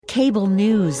Cable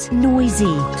news,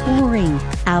 noisy, boring,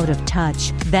 out of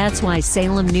touch. That's why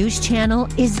Salem News Channel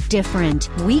is different.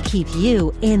 We keep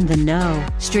you in the know.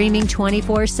 Streaming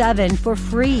 24/7 for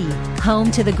free.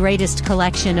 Home to the greatest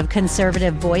collection of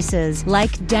conservative voices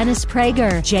like Dennis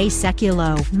Prager, Jay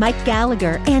Sekulow, Mike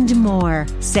Gallagher, and more.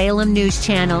 Salem News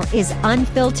Channel is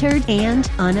unfiltered and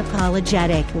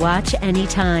unapologetic. Watch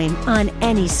anytime, on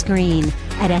any screen,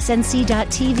 at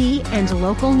snc.tv and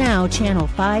Local Now Channel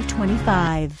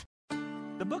 525.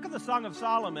 The book of the Song of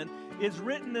Solomon is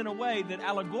written in a way that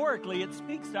allegorically it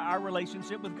speaks to our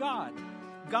relationship with God.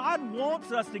 God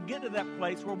wants us to get to that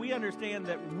place where we understand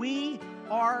that we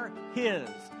are His,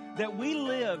 that we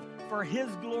live for His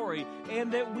glory,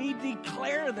 and that we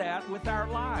declare that with our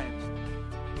lives.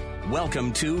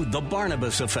 Welcome to The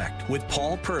Barnabas Effect with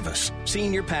Paul Purvis,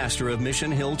 Senior Pastor of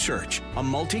Mission Hill Church, a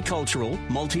multicultural,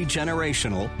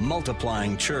 multi-generational,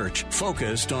 multiplying church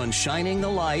focused on shining the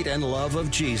light and love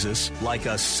of Jesus like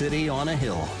a city on a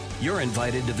hill. You're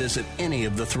invited to visit any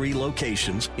of the 3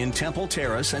 locations in Temple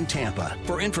Terrace and Tampa.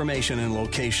 For information and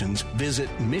locations, visit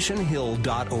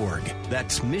missionhill.org.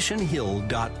 That's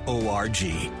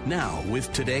missionhill.org. Now,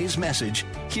 with today's message,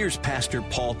 here's Pastor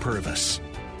Paul Purvis.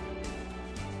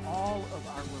 All of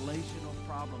our relational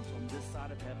problems on this side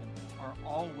of heaven are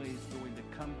always going to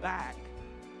come back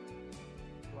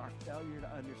to our failure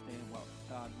to understand what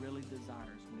God really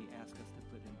desires when He asks us to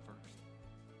put Him first.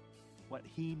 What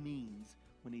He means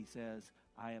when He says,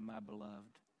 I am my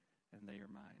beloved and they are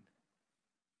mine.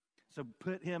 So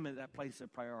put Him in that place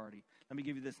of priority. Let me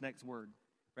give you this next word.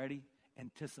 Ready?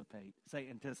 Anticipate. Say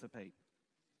anticipate.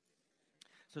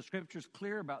 So Scripture's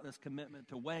clear about this commitment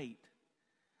to wait.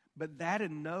 But that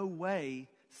in no way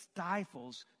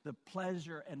stifles the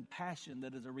pleasure and passion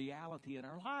that is a reality in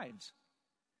our lives.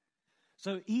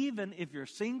 So even if you're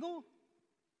single,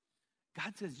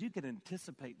 God says you can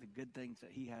anticipate the good things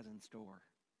that He has in store.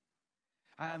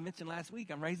 I mentioned last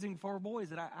week, I'm raising 4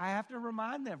 boys, and I have to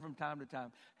remind them from time to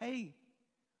time, hey,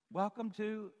 welcome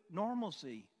to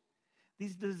normalcy.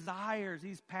 These desires,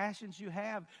 these passions you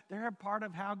have, they're a part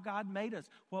of how God made us.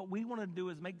 What we want to do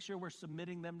is make sure we're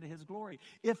submitting them to His glory.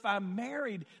 If I'm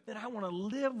married, then I want to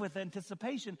live with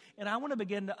anticipation, and I want to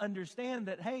begin to understand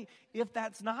that, hey, if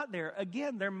that's not there,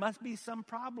 again, there must be some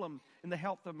problem in the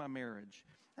health of my marriage.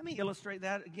 Let me illustrate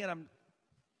that. Again, I'm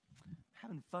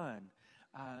having fun.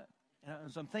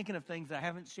 So I'm thinking of things I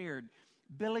haven't shared.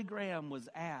 Billy Graham was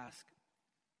asked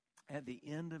at the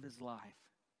end of his life,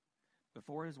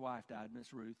 before his wife died,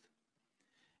 Miss Ruth,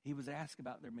 he was asked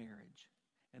about their marriage.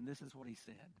 And this is what he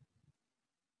said.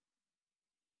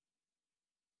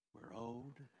 We're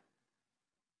old.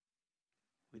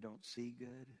 We don't see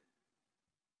good.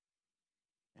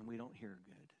 And we don't hear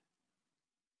good.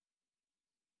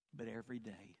 But every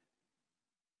day,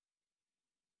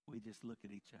 we just look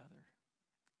at each other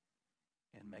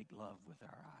and make love with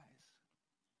our eyes.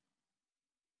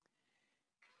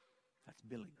 That's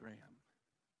Billy Graham.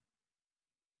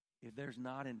 If there's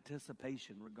not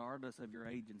anticipation, regardless of your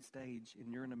age and stage,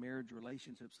 and you're in a marriage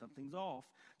relationship, something's off.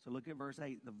 So look at verse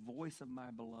 8. The voice of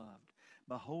my beloved.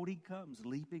 Behold, He comes,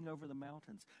 leaping over the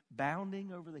mountains,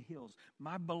 bounding over the hills.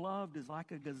 My beloved is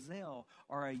like a gazelle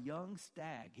or a young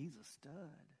stag. He's a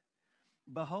stud.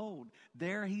 Behold,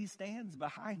 there He stands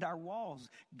behind our walls,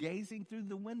 gazing through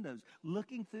the windows,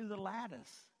 looking through the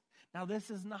lattice. Now, this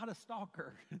is not a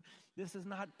stalker. This is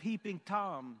not peeping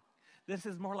Tom. This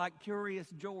is more like Curious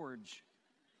George.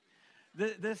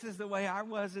 This is the way I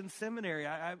was in seminary.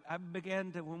 I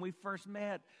began to, when we first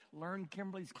met, learn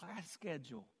Kimberly's class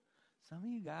schedule. Some of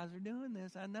you guys are doing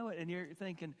this. I know it. And you're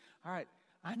thinking, all right,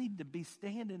 I need to be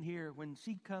standing here when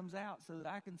she comes out so that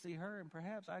I can see her and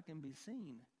perhaps I can be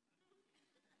seen.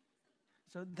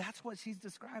 So that's what she's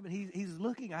describing. He's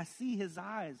looking. I see His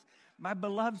eyes. My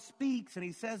beloved speaks, and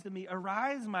He says to me,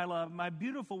 arise, my love, my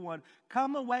beautiful one.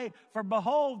 Come away, for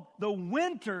behold, the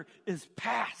winter is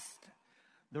past.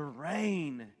 The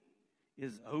rain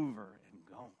is over and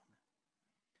gone.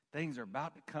 Things are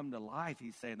about to come to life,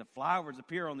 He's saying. The flowers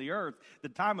appear on the earth. The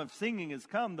time of singing has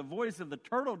come. The voice of the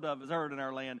turtle dove is heard in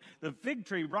our land. The fig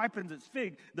tree ripens its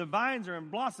fig. The vines are in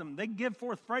blossom. They give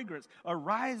forth fragrance.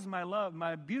 Arise, my love,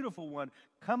 my beautiful one.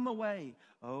 Come away,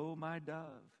 oh my dove.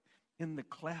 In the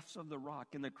clefts of the rock,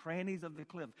 in the crannies of the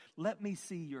cliff, let me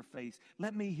see your face.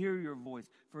 Let me hear your voice,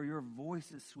 for your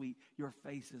voice is sweet. Your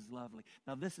face is lovely.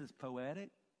 Now, this is poetic,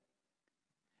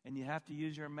 and you have to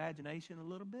use your imagination a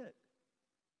little bit.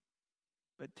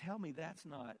 But tell me that's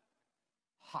not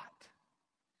hot.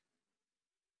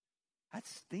 That's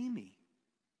steamy.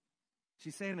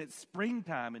 She's saying it's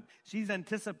springtime, and she's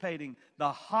anticipating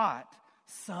the hot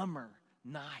summer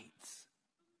nights.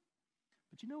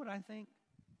 But you know what I think?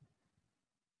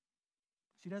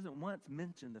 She doesn't once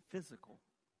mention the physical.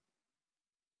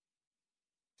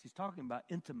 She's talking about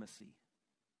intimacy.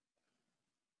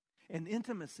 And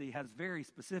intimacy has very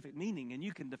specific meaning, and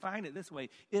you can define it this way.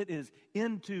 It is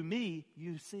into me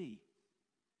you see.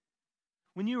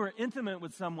 When you are intimate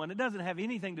with someone, it doesn't have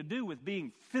anything to do with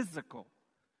being physical.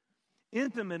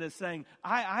 Intimate is saying,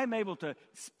 I'm able to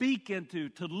speak into,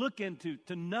 to look into,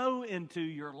 to know into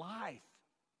your life.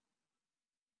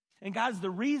 And guys, the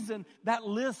reason that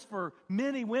list for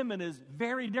many women is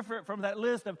very different from that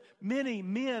list of many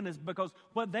men is because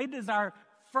what they desire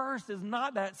first is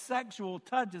not that sexual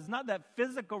touch, it's not that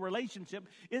physical relationship.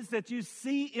 It's that you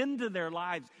see into their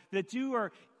lives, that you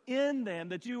are in them,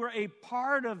 that you are a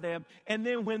part of them. And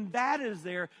then when that is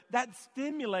there, that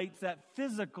stimulates that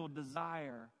physical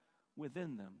desire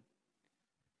within them.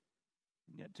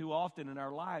 And yet too often in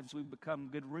our lives, we've become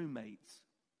good roommates.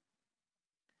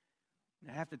 And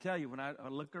I have to tell you, when I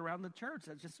look around the church,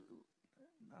 that's just,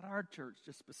 not our church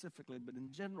just specifically, but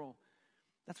in general,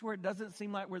 that's where it doesn't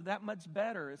seem like we're that much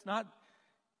better. It's not,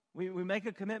 we make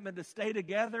a commitment to stay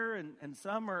together, and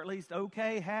some are at least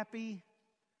okay, happy,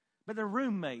 but they're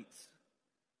roommates.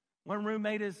 One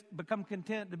roommate has become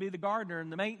content to be the gardener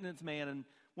and the maintenance man, and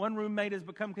one roommate has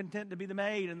become content to be the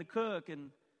maid and the cook,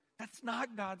 and that's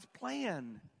not God's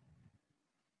plan.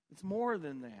 It's more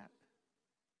than that.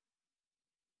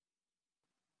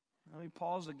 Let me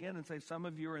pause again and say some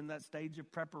of you are in that stage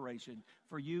of preparation.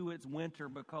 For you, it's winter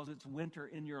because it's winter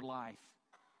in your life.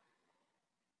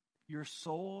 Your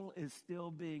soul is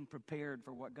still being prepared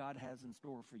for what God has in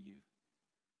store for you.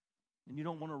 And you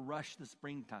don't want to rush the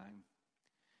springtime.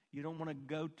 You don't want to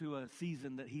go to a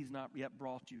season that He's not yet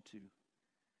brought you to.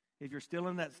 If you're still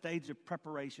in that stage of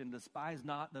preparation, despise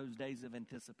not those days of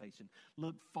anticipation.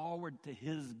 Look forward to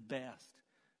His best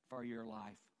for your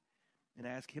life. And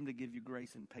ask Him to give you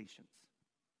grace and patience.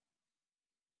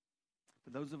 For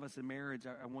those of us in marriage,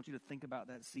 I want you to think about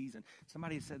that season.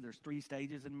 Somebody said there's 3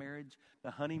 stages in marriage.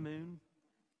 The honeymoon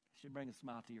should bring a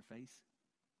smile to your face.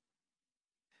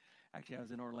 Actually, I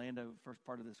was in Orlando first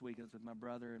part of this week. I was with my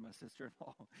brother and my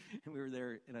sister-in-law. And we were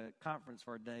there in a conference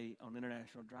for a day on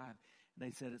International Drive. And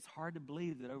they said it's hard to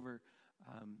believe that over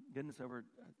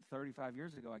 35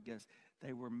 years ago, I guess,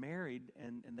 they were married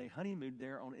and they honeymooned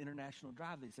there on International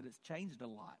Drive. They said it's changed a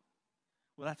lot.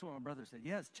 Well, that's what my brother said.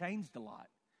 Yeah, it's changed a lot.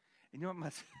 And you know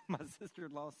what my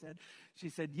sister-in-law said? She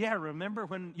said, yeah, remember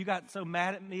when you got so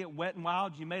mad at me at Wet n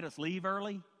Wild, you made us leave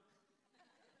early?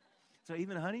 So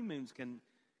even honeymoons can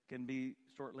be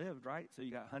short-lived, right? So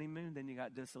you got honeymoon, then you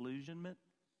got disillusionment,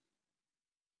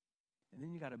 and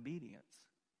then you got obedience.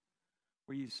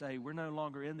 Where you say, we're no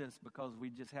longer in this because we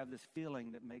just have this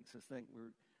feeling that makes us think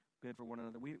we're good for one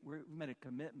another. We've made a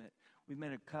commitment. We've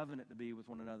made a covenant to be with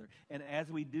one another. And as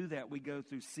we do that, we go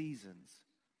through seasons.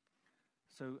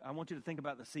 So I want you to think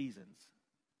about the seasons.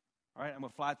 All right, I'm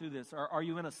going to fly through this. Are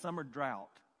you in a summer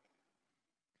drought?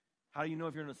 How do you know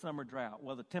if you're in a summer drought?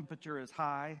 Well, the temperature is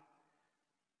high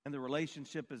and the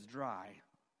relationship is dry.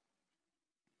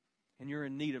 And you're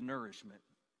in need of nourishment.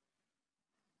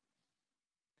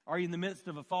 Are you in the midst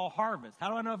of a fall harvest? How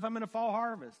do I know if I'm in a fall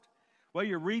harvest? Well,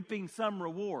 you're reaping some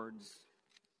rewards,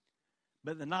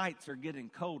 but the nights are getting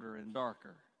colder and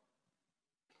darker.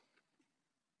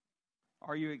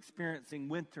 Are you experiencing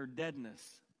winter deadness?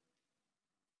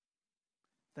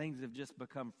 Things have just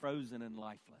become frozen and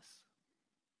lifeless.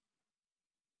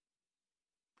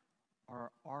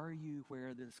 Or are you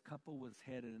where this couple was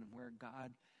headed and where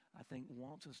God, I think,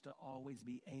 wants us to always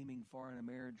be aiming for in a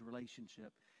marriage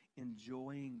relationship?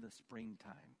 Enjoying the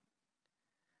springtime.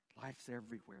 Life's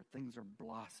everywhere. Things are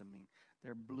blossoming.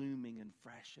 They're blooming and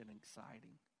fresh and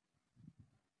exciting.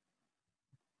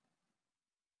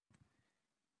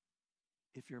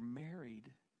 If you're married,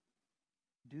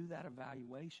 do that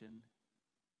evaluation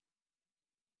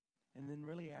and then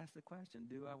really ask the question,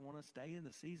 do I want to stay in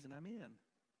the season I'm in?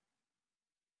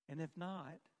 And if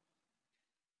not,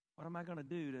 what am I going to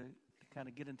do to kind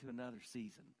of get into another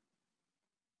season?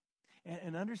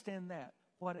 And understand that.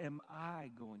 What am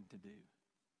I going to do?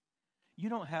 You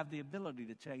don't have the ability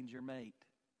to change your mate.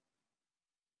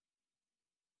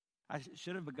 I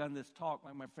should have begun this talk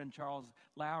like my friend Charles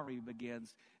Lowry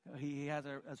begins. He has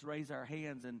us raise our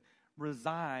hands and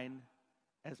resign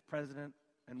as president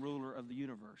and ruler of the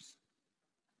universe.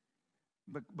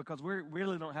 Because we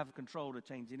really don't have control to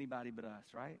change anybody but us,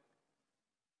 right?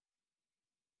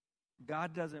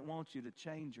 God doesn't want you to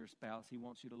change your spouse. He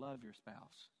wants you to love your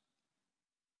spouse.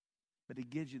 But He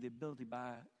gives you the ability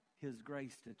by His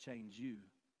grace to change you.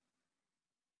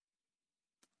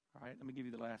 All right, let me give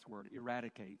you the last word.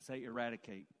 Eradicate. Say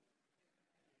eradicate.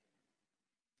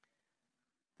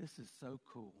 This is so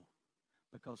cool.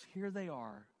 Because here they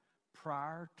are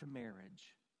prior to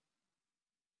marriage.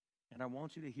 And I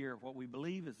want you to hear what we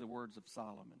believe is the words of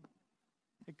Solomon.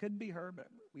 It could be her, but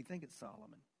we think it's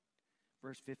Solomon.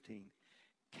 Verse 15.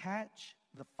 Catch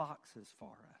the foxes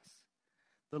for us,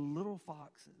 the little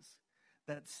foxes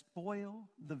that spoil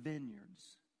the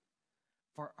vineyards,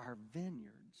 for our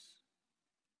vineyards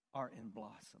are in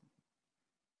blossom.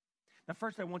 Now,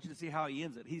 first I want you to see how he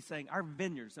ends it. He's saying our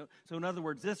vineyards. So in other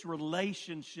words, this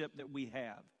relationship that we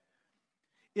have,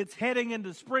 it's heading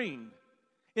into spring.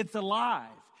 It's alive.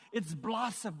 It's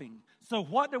blossoming. So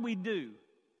what do?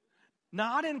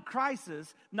 Not in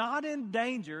crisis, not in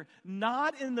danger,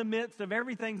 not in the midst of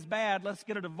everything's bad, let's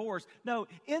get a divorce. No,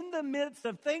 in the midst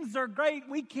of things are great,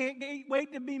 we can't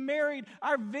wait to be married,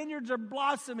 our vineyards are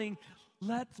blossoming.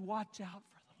 Let's watch out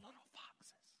for the little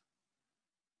foxes.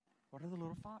 What are the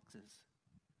little foxes?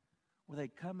 Well, they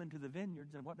come into the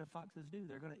vineyards, and what do foxes do?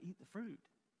 They're going to eat the fruit.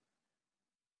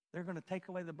 They're going to take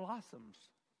away the blossoms.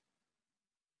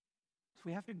 So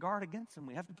we have to guard against them.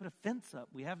 We have to put a fence up.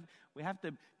 We have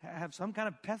to have some kind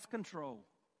of pest control.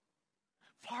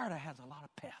 Florida has a lot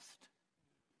of pests.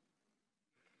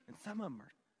 And some of them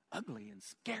are ugly and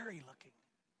scary looking.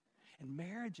 And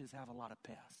marriages have a lot of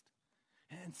pests.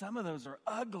 And some of those are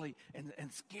ugly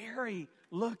and scary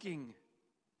looking.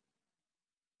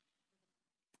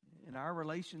 In our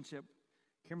relationship,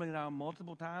 Kimberly and I,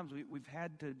 multiple times, we've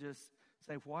had to just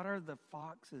say, what are the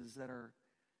foxes that are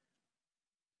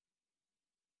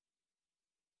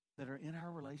in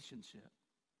our relationship?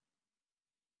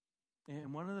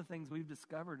 And one of the things we've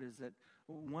discovered is that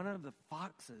one of the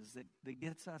foxes that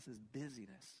gets us is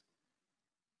busyness.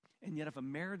 And yet if a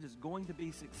marriage is going to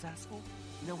be successful,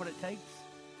 you know what it takes?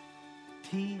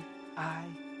 Time.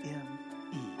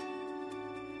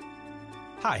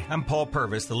 Hi, I'm Paul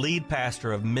Purvis, the lead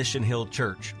pastor of Mission Hill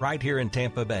Church right here in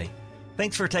Tampa Bay.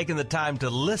 Thanks for taking the time to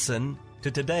listen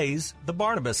to today's The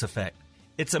Barnabas Effect.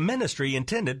 It's a ministry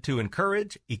intended to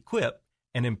encourage, equip,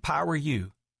 and empower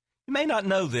you. You may not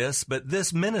know this, but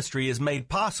this ministry is made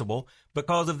possible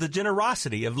because of the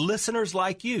generosity of listeners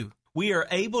like you. We are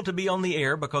able to be on the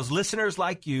air because listeners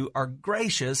like you are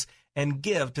gracious and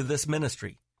give to this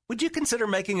ministry. Would you consider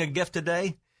making a gift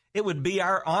today? It would be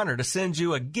our honor to send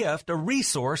you a gift, a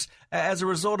resource, as a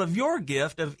result of your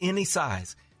gift of any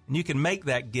size. And you can make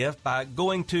that gift by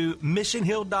going to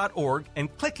missionhill.org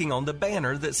and clicking on the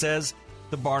banner that says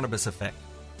The Barnabas Effect.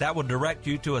 That will direct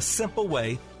you to a simple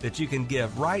way that you can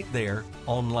give right there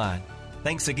online.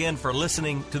 Thanks again for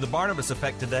listening to The Barnabas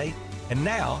Effect today. And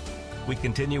now we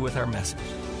continue with our message.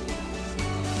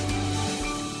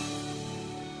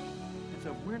 And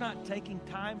so if we're not taking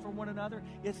time for one another,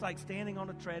 it's like standing on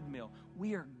a treadmill.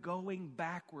 We are going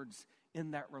backwards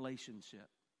in that relationship.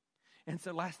 And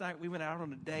so last night we went out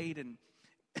on a date and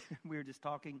we were just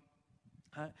talking.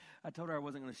 I told her I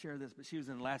wasn't going to share this, but she was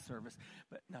in the last service.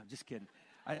 But no, just kidding.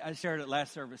 I shared it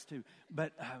last service too.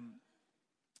 But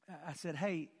I said,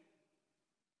 hey,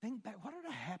 think back. What are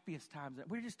the happiest times?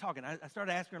 We were just talking. I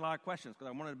started asking her a lot of questions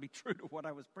because I wanted to be true to what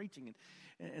I was preaching.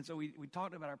 And so we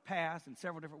talked about our past in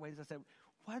several different ways. I said,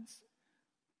 what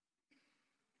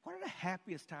are the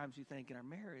happiest times you think in our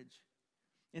marriage?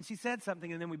 And she said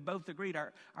something, and then we both agreed.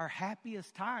 Our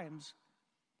happiest times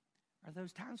are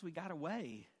those times we got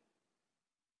away.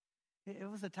 It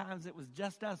was the times it was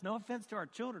just us. No offense to our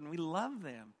children. We love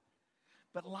them.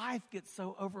 But life gets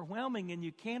so overwhelming, and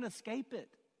you can't escape it.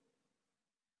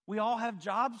 We all have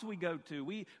jobs we go to.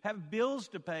 We have bills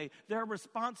to pay. There are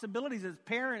responsibilities as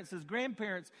parents, as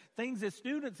grandparents, things as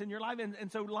students in your life.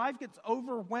 And so life gets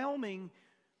overwhelming.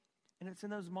 And it's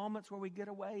in those moments where we get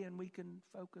away and we can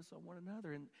focus on one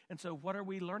another. And so what are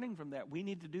we learning from that? We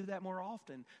need to do that more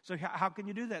often. So how can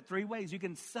you do that? 3 ways. You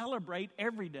can celebrate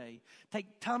every day. Take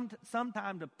some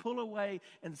time to pull away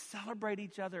and celebrate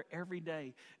each other every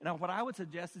day. Now, what I would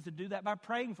suggest is to do that by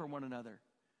praying for one another.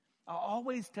 I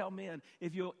always tell men,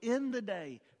 if you'll end the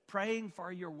day praying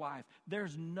for your wife,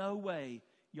 there's no way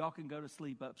y'all can go to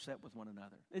sleep upset with one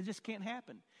another. It just can't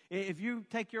happen. If you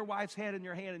take your wife's head in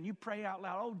your hand and you pray out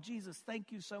loud, oh, Jesus,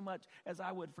 thank you so much, as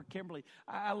I would for Kimberly.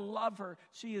 I love her.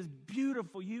 She is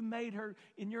beautiful. You made her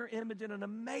in your image in an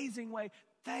amazing way.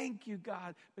 Thank you,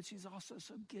 God. But she's also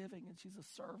so giving, and she's a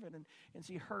servant, and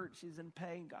she hurts. She's in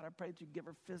pain. God, I pray that you give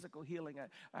her physical healing.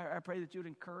 I pray that you would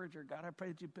encourage her. God, I pray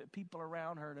that you put people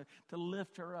around her to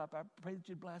lift her up. I pray that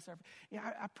you bless her. Yeah,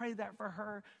 I pray that for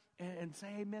her and say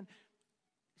amen.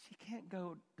 She can't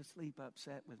go to sleep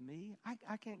upset with me.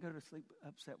 I can't go to sleep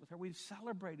upset with her. We've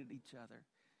celebrated each other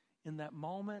in that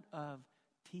moment of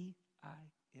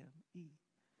Time.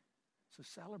 So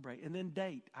celebrate. And then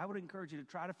date. I would encourage you to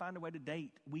try to find a way to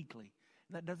date weekly.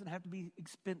 And that doesn't have to be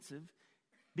expensive.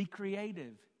 Be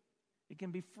creative. It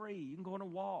can be free. You can go on a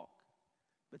walk,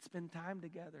 but spend time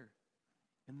together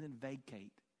and then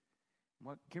vacate.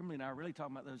 What Kimberly and I are really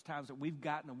talking about those times that we've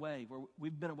gotten away, where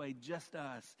we've been away just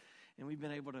us, and we've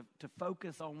been able to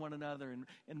focus on one another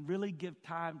and really give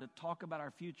time to talk about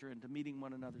our future and to meeting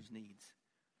one another's needs.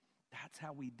 That's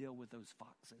how we deal with those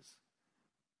foxes.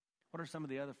 What are some of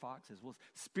the other foxes? Well,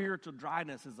 spiritual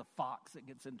dryness is a fox that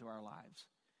gets into our lives.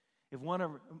 If one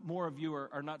or more of you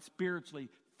are not spiritually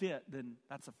fit, then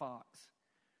that's a fox.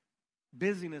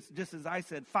 Busyness, just as I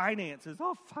said, finances.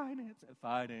 Oh, finances.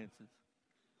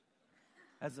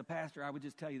 As a pastor, I would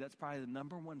just tell you that's probably the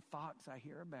number one fox I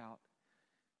hear about.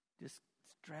 Just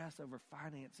stress over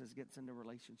finances gets into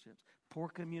relationships. Poor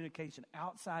communication,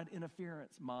 outside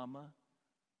interference, mama,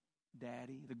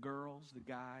 daddy, the girls, the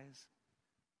guys.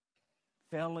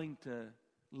 Failing to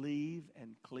leave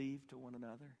and cleave to one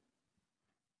another.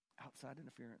 Outside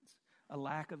interference. A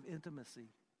lack of intimacy.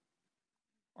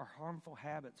 Or harmful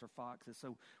habits or foxes.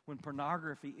 So when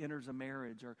pornography enters a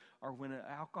marriage, or when an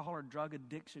alcohol or drug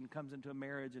addiction comes into a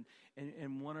marriage,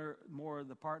 and one or more of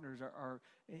the partners are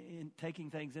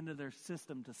taking things into their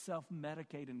system to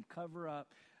self-medicate and cover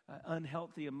up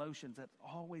unhealthy emotions, that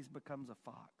always becomes a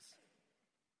fox.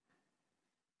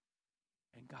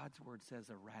 And God's word says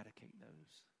eradicate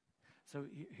those. So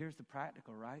here's the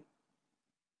practical, right?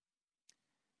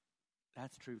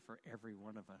 That's true for every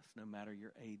one of us, no matter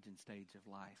your age and stage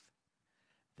of life.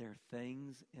 There are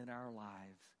things in our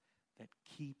lives that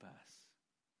keep us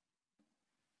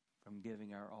from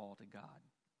giving our all to God.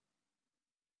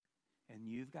 And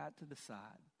you've got to decide,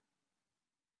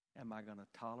 am I going to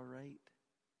tolerate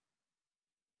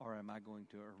or am I going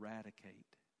to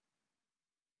eradicate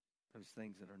those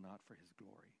things that are not for his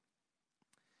glory?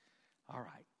 All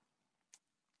right.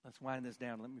 Let's wind this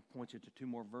down. Let me point you to two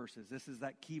more verses. This is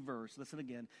that key verse. Listen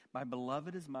again. My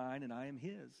beloved is mine and I am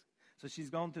his. So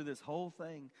she's gone through this whole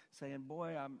thing saying,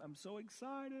 boy, I'm so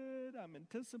excited. I'm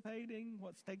anticipating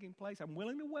what's taking place. I'm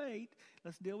willing to wait.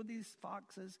 Let's deal with these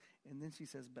foxes. And then she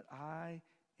says, but I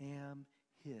am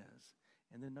his.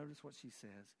 And then notice what she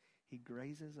says. He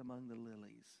grazes among the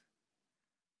lilies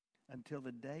until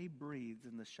the day breathes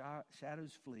and the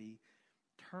shadows flee.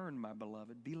 Turn, my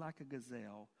beloved, be like a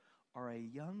gazelle or a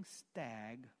young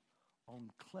stag on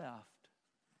cleft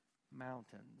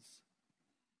mountains.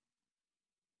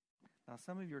 Now,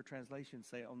 some of your translations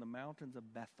say on the mountains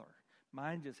of Bether.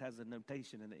 Mine just has a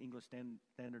notation in the English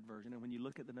Standard Version, and when you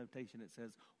look at the notation, it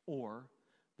says, or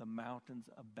the mountains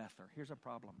of Bether. Here's a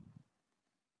problem.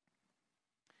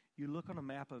 You look on a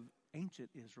map of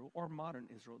ancient Israel or modern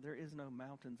Israel, there is no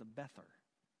mountains of Bether.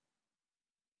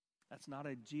 That's not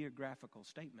a geographical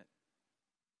statement.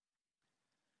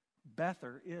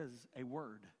 Bether is a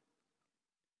word.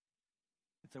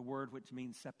 It's a word which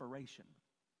means separation.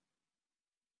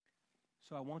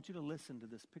 So I want you to listen to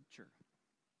this picture.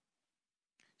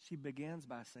 She begins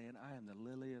by saying, I am the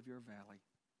lily of your valley.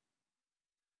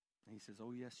 And he says,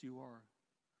 oh, yes, you are.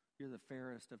 You're the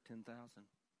fairest of 10,000.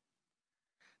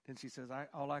 Then she says,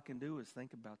 all I can do is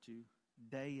think about you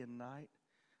day and night.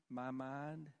 My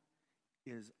mind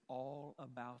is all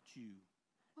about you.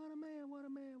 What a man, what a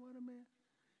man, what a man.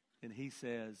 And he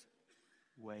says,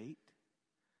 wait,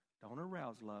 don't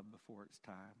arouse love before it's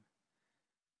time.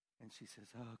 And she says,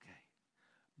 okay,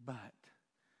 but,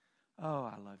 oh,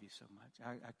 I love you so much.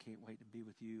 I can't wait to be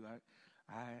with you.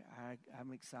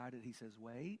 I'm excited. He says,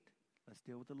 wait, let's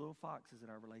deal with the little foxes in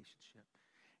our relationship.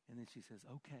 And then she says,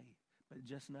 okay, but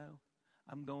just know,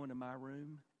 I'm going to my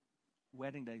room.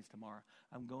 Wedding day's tomorrow.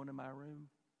 I'm going to my room.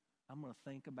 I'm going to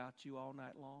think about you all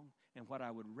night long. And what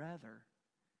I would rather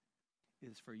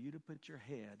is for you to put your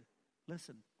head,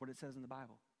 listen what it says in the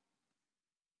Bible,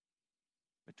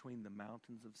 between the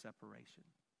mountains of separation.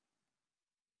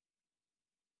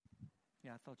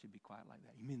 Yeah, I thought you'd be quiet like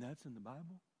that. You mean that's in the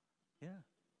Bible? Yeah.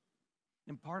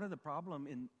 And part of the problem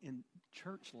in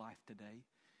church life today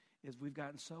is we've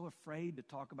gotten so afraid to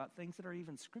talk about things that are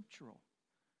even scriptural.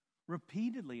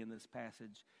 Repeatedly in this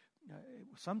passage,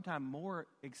 sometime more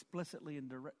explicitly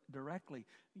and directly,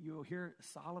 you'll hear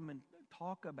Solomon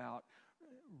talk about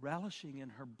relishing in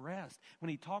her breast. When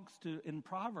he talks in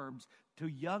Proverbs to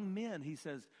young men, he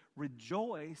says,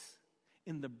 rejoice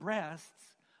in the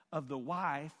breasts of the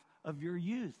wife of your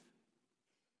youth.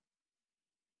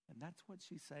 And that's what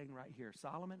she's saying right here.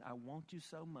 Solomon, I want you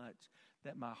so much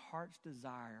that my heart's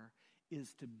desire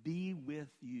is to be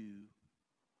with you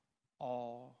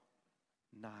all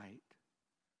night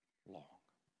long.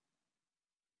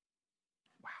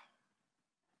 Wow.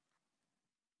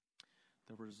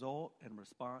 The result and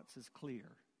response is clear.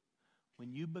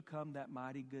 When you become that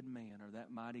mighty good man or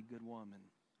that mighty good woman,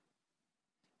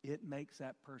 it makes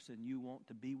that person you want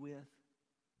to be with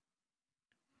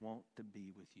want to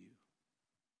be with you.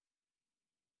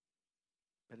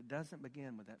 But it doesn't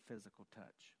begin with that physical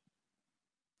touch.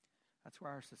 That's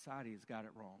where our society has got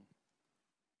it wrong.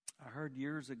 I heard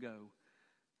years ago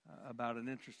about an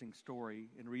interesting story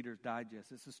in Reader's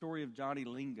Digest. It's the story of Johnny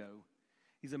Lingo.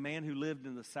 He's a man who lived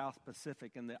in the South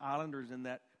Pacific, and the islanders in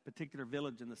that particular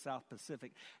village in the South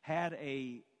Pacific had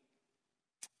a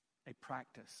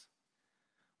practice.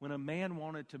 When a man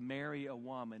wanted to marry a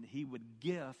woman, he would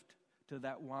gift to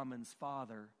that woman's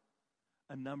father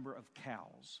a number of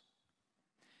cows.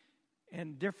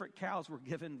 And different cows were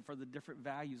given for the different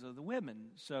values of the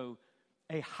women. So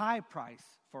a high price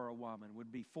for a woman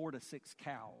would be 4 to 6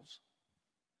 cows.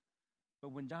 But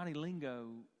when Johnny Lingo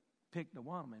picked a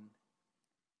woman,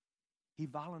 he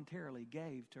voluntarily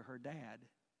gave to her dad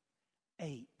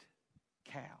 8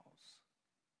 cows.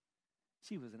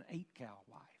 She was an 8-cow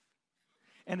wife.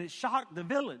 And it shocked the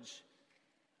village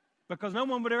because no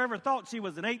one would have ever thought she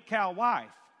was an 8-cow wife.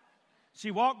 She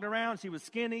walked around, she was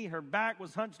skinny, her back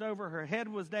was hunched over, her head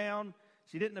was down.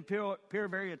 She didn't appear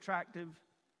very attractive,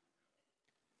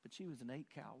 but she was an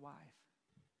 8-cow wife.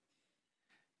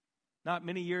 Not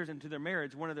many years into their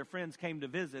marriage, one of their friends came to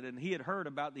visit, and he had heard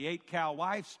about the 8-cow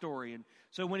wife story. And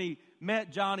so when he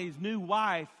met Johnny's new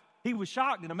wife, he was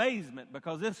shocked in amazement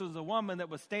because this was a woman that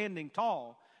was standing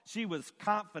tall. She was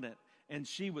confident, and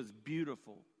she was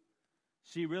beautiful.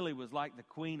 She really was like the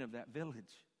queen of that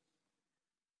village.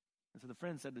 And so the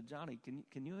friend said to Johnny,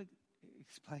 can you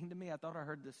explain to me? I thought I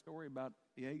heard this story about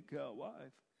the 8-cow wife. I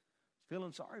was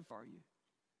feeling sorry for you.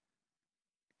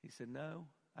 He said, no,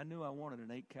 I knew I wanted an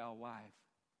 8-cow wife.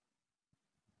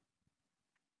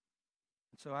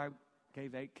 And so I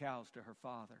gave 8 cows to her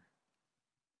father.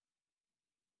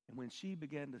 And when she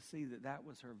began to see that that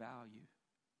was her value,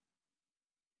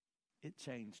 it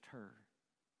changed her.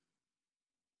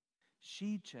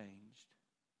 She changed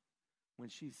when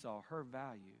she saw her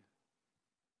value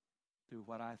through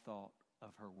what I thought of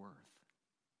her worth.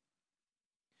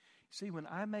 See, when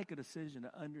I make a decision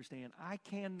to understand I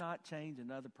cannot change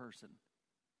another person,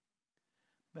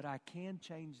 but I can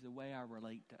change the way I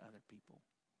relate to other people.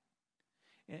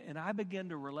 And I begin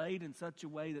to relate in such a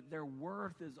way that their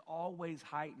worth is always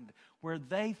heightened, where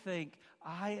they think,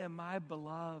 I am my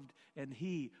beloved and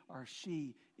he or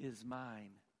she is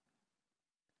mine.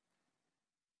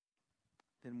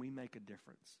 Then we make a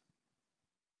difference.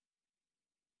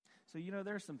 So,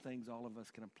 there's some things all of us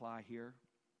can apply here.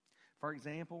 For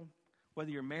example,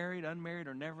 whether you're married, unmarried,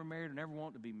 or never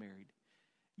want to be married,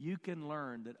 you can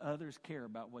learn that others care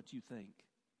about what you think.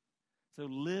 So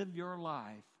live your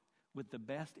life with the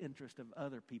best interest of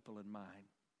other people in mind.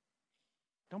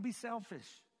 Don't be selfish.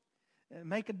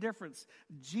 Make a difference.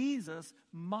 Jesus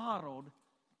modeled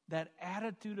that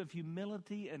attitude of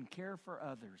humility and care for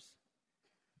others.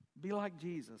 Be like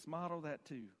Jesus. Model that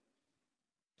too.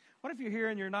 What if you're here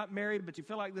and you're not married, but you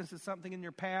feel like this is something in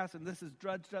your past and this has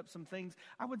drudged up some things?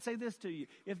 I would say this to you.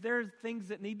 If there's things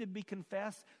that need to be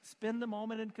confessed, spend a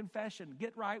moment in confession.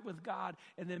 Get right with God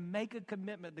and then make a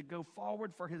commitment to go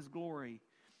forward for His glory.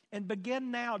 And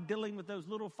begin now dealing with those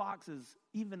little foxes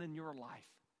even in your life.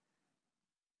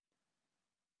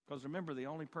 Because remember, the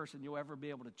only person you'll ever be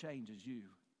able to change is you.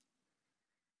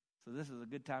 So this is a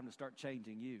good time to start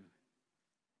changing you.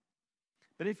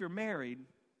 But if you're married,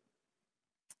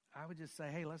 I would just say,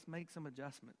 hey, let's make some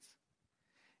adjustments.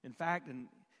 In fact, and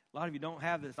a lot of you don't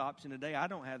have this option today. I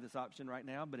don't have this option right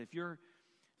now. But if you're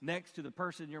next to the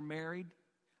person you're married,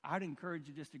 I'd encourage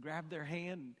you just to grab their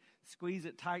hand and squeeze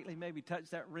it tightly, maybe touch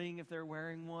that ring if they're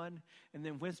wearing one, and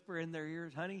then whisper in their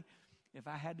ears, honey, if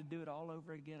I had to do it all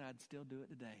over again, I'd still do it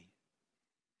today.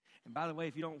 And by the way,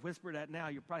 if you don't whisper that now,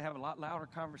 you'll probably have a lot louder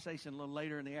conversation a little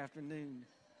later in the afternoon.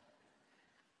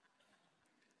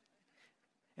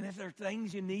 And if there are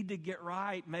things you need to get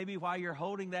right, maybe while you're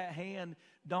holding that hand,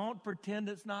 don't pretend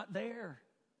it's not there.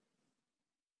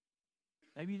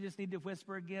 Maybe you just need to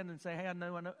whisper again and say, hey, I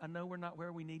know we're not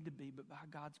where we need to be, but by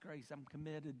God's grace, I'm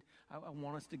committed. I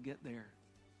want us to get there.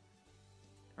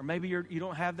 Or maybe you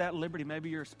don't have that liberty. Maybe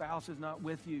your spouse is not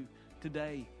with you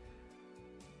today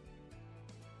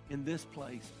in this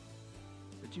place.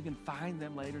 But you can find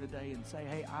them later today and say,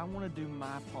 hey, I want to do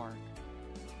my part.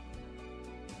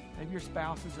 Maybe your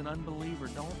spouse is an unbeliever.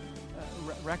 Don't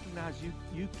recognize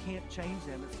you can't change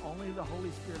them. It's only the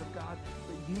Holy Spirit of God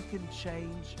that you can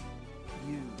change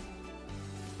you.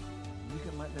 You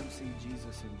can let them see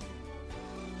Jesus in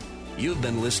you. You've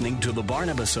been listening to The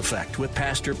Barnabas Effect with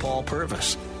Pastor Paul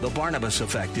Purvis. The Barnabas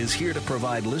Effect is here to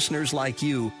provide listeners like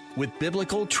you with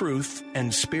biblical truth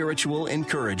and spiritual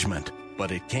encouragement.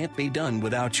 But it can't be done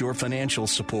without your financial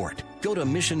support. Go to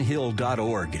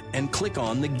missionhill.org and click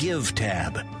on the Give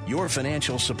tab. Your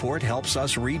financial support helps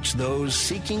us reach those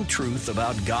seeking truth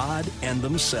about God and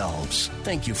themselves.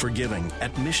 Thank you for giving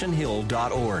at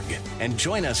missionhill.org. And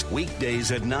join us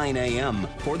weekdays at 9 a.m.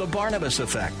 for The Barnabas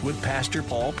Effect with Pastor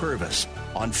Paul Purvis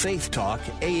on Faith Talk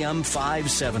AM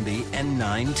 570 and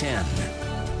 910.